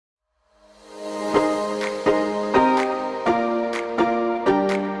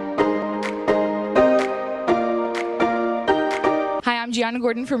Gianna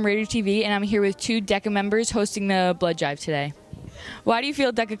Gordon from Radio TV, and I'm here with two DECA members hosting the blood drive today. Why do you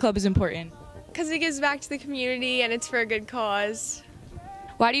feel DECA Club is important? Because it gives back to the community and it's for a good cause.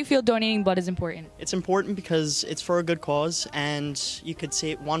 Why do you feel donating blood is important? It's important because it's for a good cause, and you could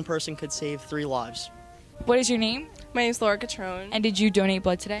save one person could save 3 lives. What is your name? My name's Laura Catrone. And did you donate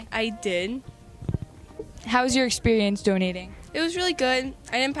blood today? I did. How was your experience donating? It was really good.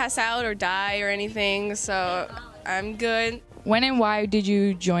 I didn't pass out or die or anything, so I'm good. When and why did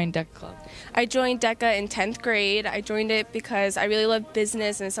you join DECA Club? I joined DECA in 10th grade. I joined it because I really love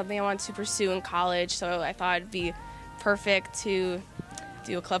business and it's something I wanted to pursue in college, so I thought it'd be perfect to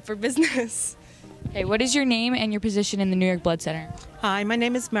do a club for business. Okay, what is your name and your position in the New York Blood Center? Hi, my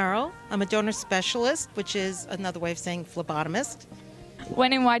name is Meryl. I'm a donor specialist, which is another way of saying phlebotomist.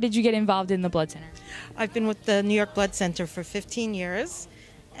 When and why did you get involved in the Blood Center? I've been with the New York Blood Center for 15 years,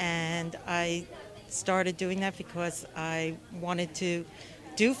 and I started doing that because I wanted to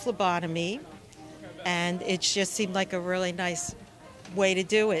do phlebotomy, and it just seemed like a really nice way to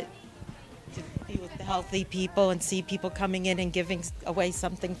do it, to be with the healthy people and see people coming in and giving away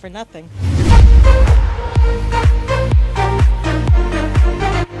something for nothing.